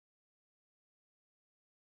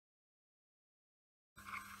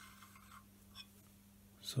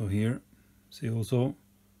So here, see also,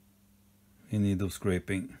 in need of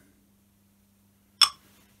scraping.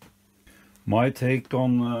 My take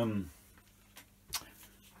on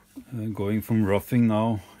going from roughing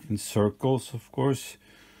now in circles, of course,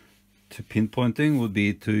 to pinpointing would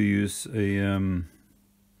be to use a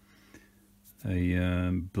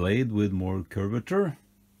blade with more curvature.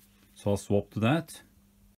 So I'll swap to that.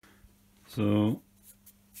 So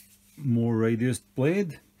more radius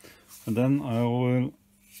blade, and then I will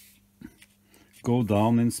go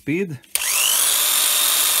down in speed.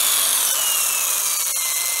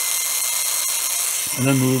 And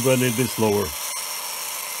then move a little bit slower.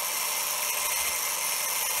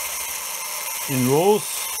 In rows,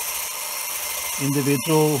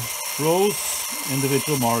 individual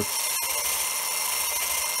marks.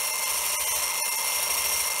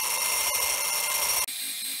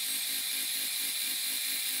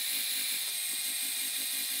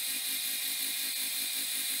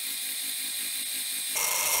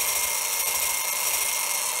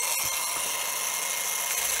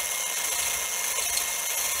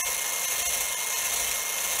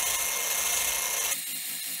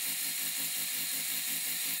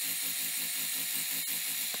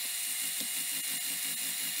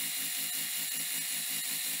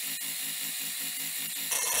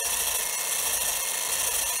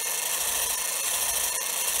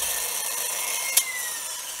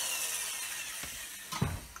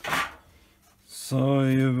 So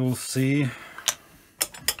you will see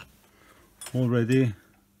already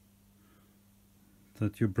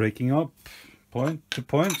that you're breaking up point to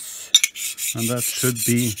points, and that should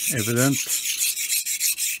be evident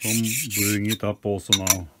from brewing it up also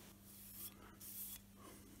now.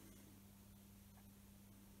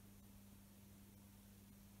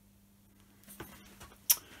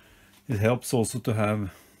 It helps also to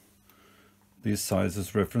have these sides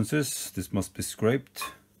as references. This must be scraped,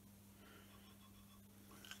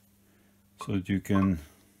 so that you can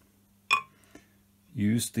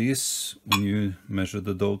use these when you measure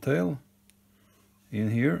the dovetail in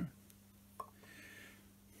here.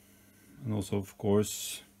 And also, of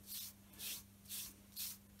course,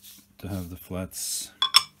 to have the flats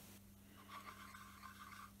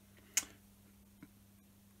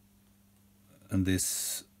and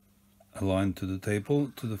this aligned to the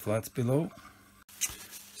table, to the flats below.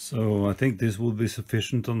 So I think this will be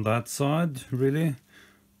sufficient on that side, really.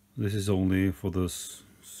 This is only for the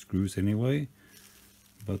screws anyway,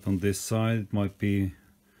 but on this side it might be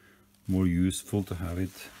more useful to have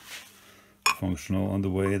it functional. And the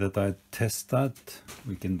way that I test that,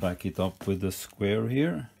 we can back it up with the square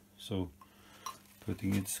here. So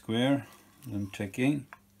putting it square and checking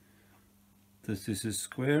this is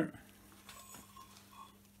square,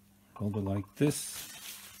 rather like this.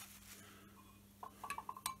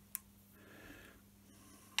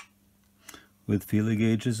 With feeler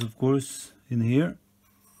gauges, of course, in here,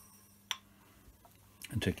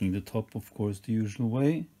 and checking the top, of course, the usual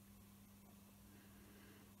way,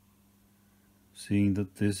 seeing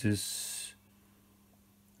that this is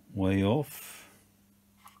way off.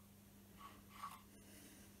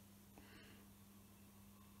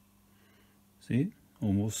 See,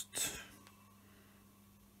 almost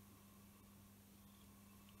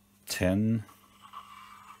 10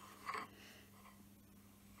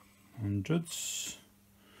 hundredths.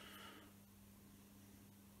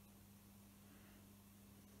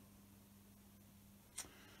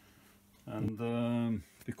 And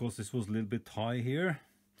because this was a little bit high here,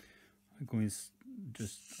 I'm going to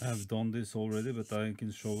just have done this already, but I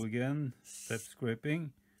can show again. Step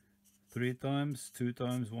scraping 3 times, 2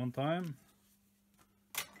 times, 1 time.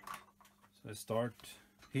 So I start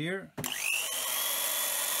here.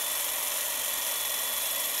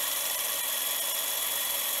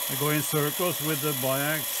 I go in circles with the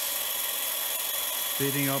BIAX,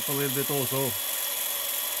 speeding up a little bit also.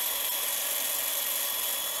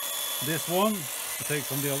 This one I take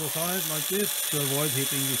from the other side like this to avoid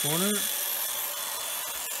hitting the corner.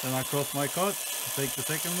 Then I cross my cut, take the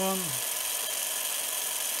second one,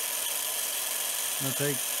 and I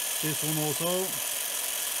take this one also.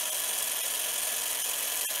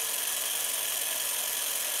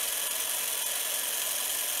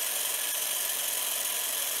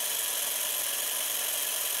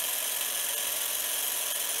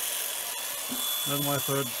 Then my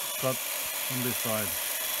third cut on this side,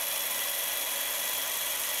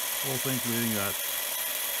 also including that.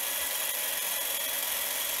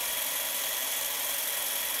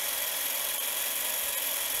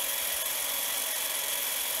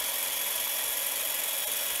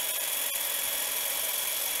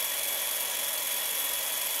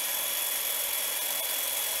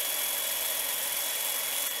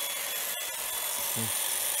 And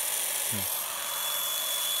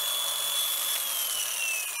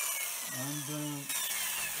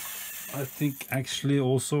I think actually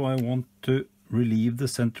also I want to relieve the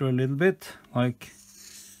center a little bit, like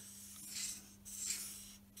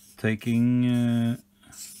taking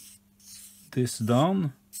this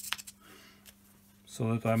down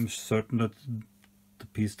so that I'm certain that the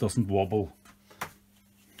piece doesn't wobble.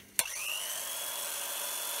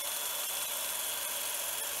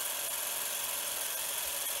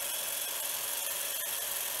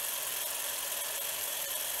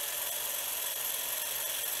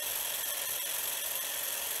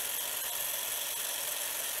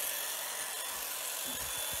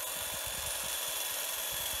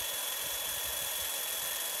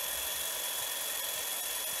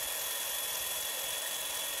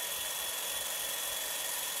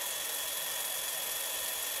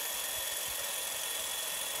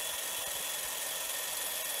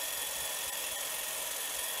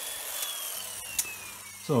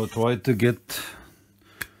 So try to get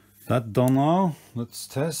that done now. Let's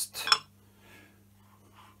test.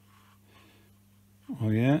 Oh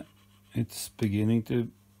yeah, it's beginning to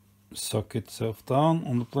suck itself down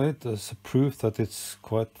on the plate. There's a proof that it's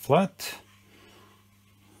quite flat.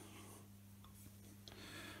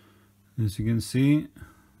 As you can see,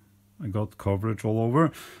 I got coverage all over.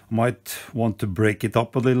 I might want to break it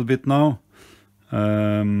up a little bit now.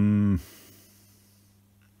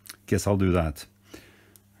 Guess I'll do that.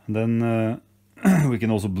 And then we can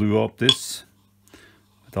also blue up this.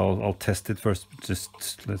 But I'll test it first.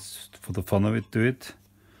 Just let's, for the fun of it, do it.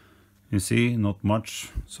 You see, not much,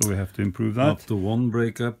 so we have to improve that. Up to one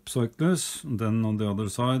breakup cyclus, and then on the other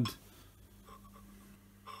side,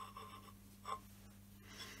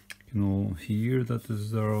 you can all hear that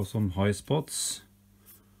there are some high spots.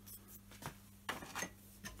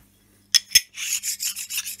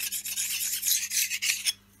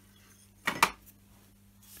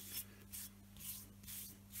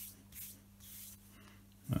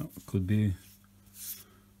 Could be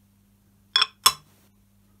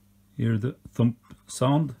hear the thump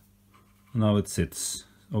sound. Now it sits.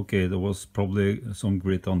 Okay, there was probably some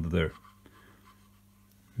grit under there.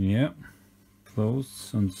 Yeah,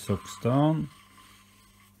 close and sucks down.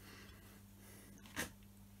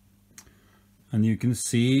 And you can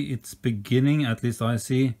see it's beginning, at least I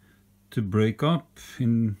see, to break up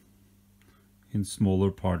in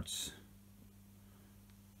smaller parts.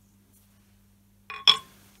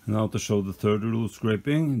 Now to show the third rule of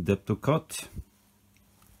scraping, depth of cut.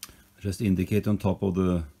 Just indicate on top of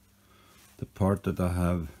the part that I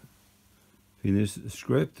have finished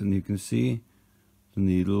scraped, and you can see the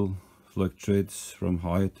needle fluctuates from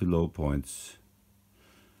high to low points.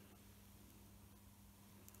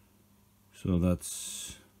 So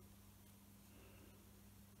that's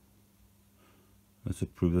a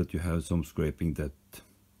proof that you have some scraping depth.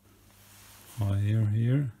 Higher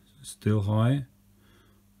here, still high.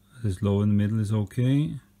 This low in the middle is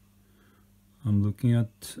okay. I'm looking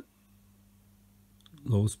at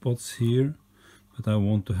low spots here, but I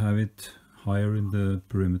want to have it higher in the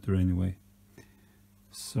perimeter anyway.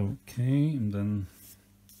 So okay, and then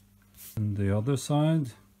on the other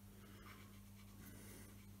side.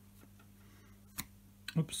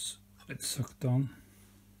 Oops, it sucked down.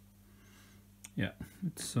 Yeah,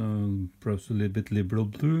 it's perhaps a little bit liberal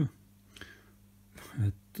blue.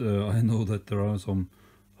 But I know that there are some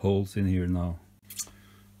holes in here now.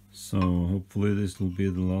 So hopefully this will be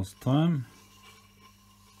the last time.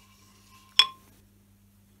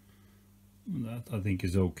 That I think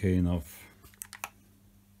is okay enough.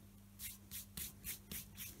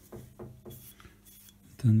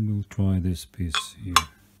 Then we'll try this piece here.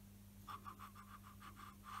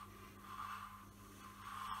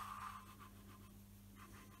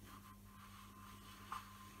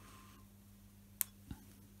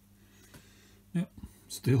 Yeah,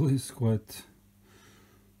 still is quite,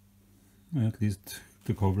 at least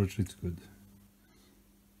the coverage is good.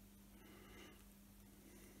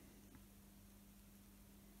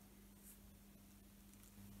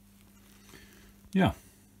 Yeah,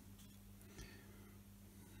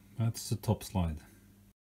 that's the top slide.